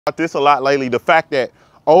About this a lot lately, the fact that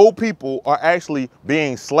old people are actually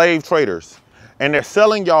being slave traders and they're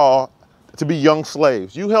selling y'all to be young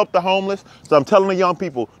slaves. You help the homeless, so I'm telling the young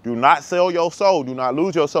people, do not sell your soul, do not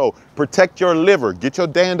lose your soul. Protect your liver, get your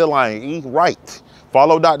dandelion, eat right.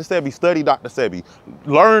 Follow Dr. Sebijr, study Dr. Sebijr.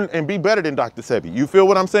 Learn and be better than Dr. Sebijr. You feel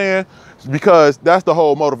what I'm saying? Because that's the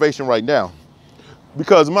whole motivation right now.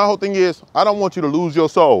 Because my whole thing is, I don't want you to lose your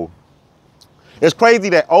soul. It's crazy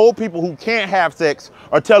that old people who can't have sex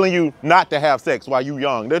are telling you not to have sex while you're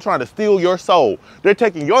young. They're trying to steal your soul. They're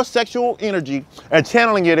taking your sexual energy and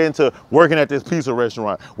channeling it into working at this pizza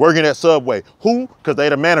restaurant, working at Subway. Who? Because they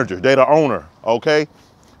the manager, they the owner, okay?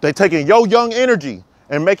 They taking your young energy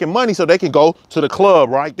and making money so they can go to the club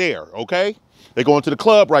right there, okay? They're going to the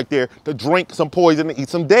club right there to drink some poison and eat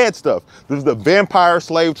some dead stuff. This is the vampire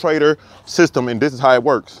slave trader system, and this is how it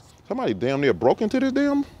works. Somebody damn near broke into this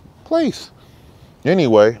damn place.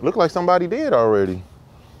 Anyway, looked like somebody did already.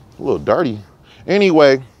 A little dirty.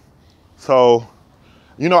 Anyway, so,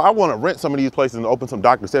 you know, I want to rent some of these places and open some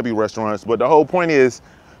Dr. Sebijr restaurants, but the whole point is,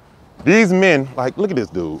 these men, like, look at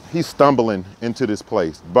this dude. He's stumbling into this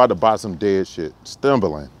place, about to buy some dead shit.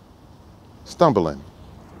 Stumbling.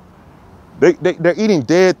 They're eating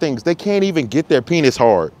dead things. They can't even get their penis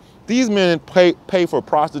hard. These men pay for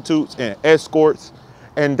prostitutes and escorts,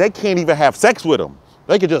 and they can't even have sex with them.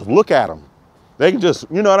 They can just look at them. They can just,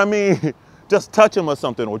 you know what I mean? Just touch them or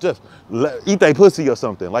something, or just eat their pussy or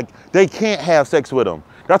something. Like, they can't have sex with them.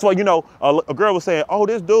 That's why, you know, a girl was saying, oh,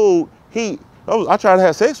 this dude, I tried to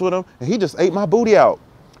have sex with him and he just ate my booty out.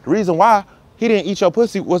 The reason why he didn't eat your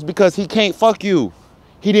pussy was because he can't fuck you.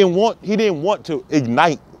 He didn't want to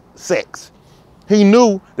ignite sex. He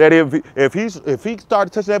knew that if he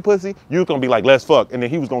started touching that pussy, you was gonna be like, let's fuck, and then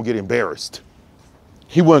he was gonna get embarrassed.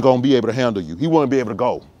 He wasn't gonna be able to handle you. He wouldn't be able to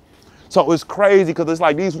go. So it's crazy because it's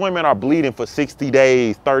like these women are bleeding for 60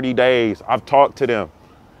 days, 30 days. I've talked to them.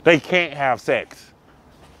 They can't have sex.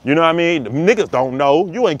 You know what I mean? The niggas don't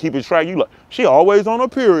know. You ain't keeping track. You like, she always on her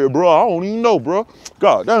period, bro. I don't even know, bro.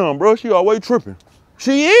 God damn, bro. She always tripping.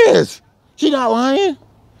 She is. She not lying.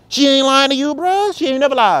 She ain't lying to you, bro. She ain't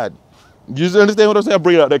never lied. You just understand what I'm saying?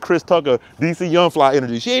 Bring out that Chris Tucker, DC Young Fly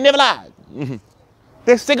energy. She ain't never lied.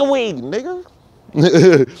 They're sick of weed, nigga.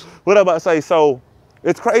 What I'm about to say, so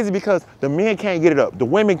it's crazy because the men can't get it up. The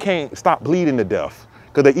women can't stop bleeding to death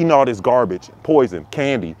because they're eating all this garbage, poison,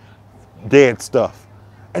 candy, dead stuff.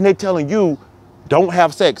 And they're telling you, don't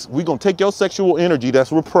have sex. We're gonna take your sexual energy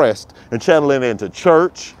that's repressed and channel it into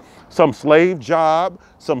church, some slave job,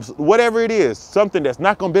 whatever it is, something that's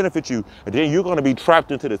not gonna benefit you. And then you're gonna be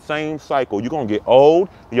trapped into the same cycle. You're gonna get old,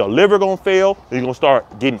 your liver gonna fail, and you're gonna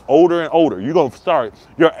start getting older and older.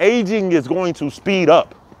 Your aging is going to speed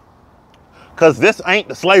up. Cause this ain't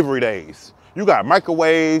the slavery days. You got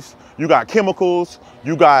microwaves, you got chemicals,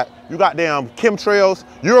 you got damn chemtrails.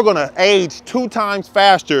 You're gonna age 2 times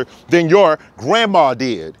faster than your grandma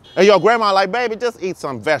did. And your grandma like, baby, just eat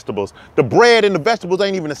some vegetables. The bread and the vegetables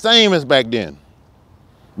ain't even the same as back then.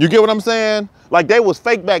 You get what I'm saying? Like, they was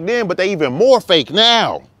fake back then, but they even more fake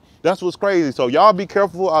now. That's what's crazy. So y'all be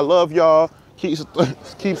careful. I love y'all. Keep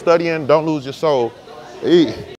studying. Don't lose your soul. Eat.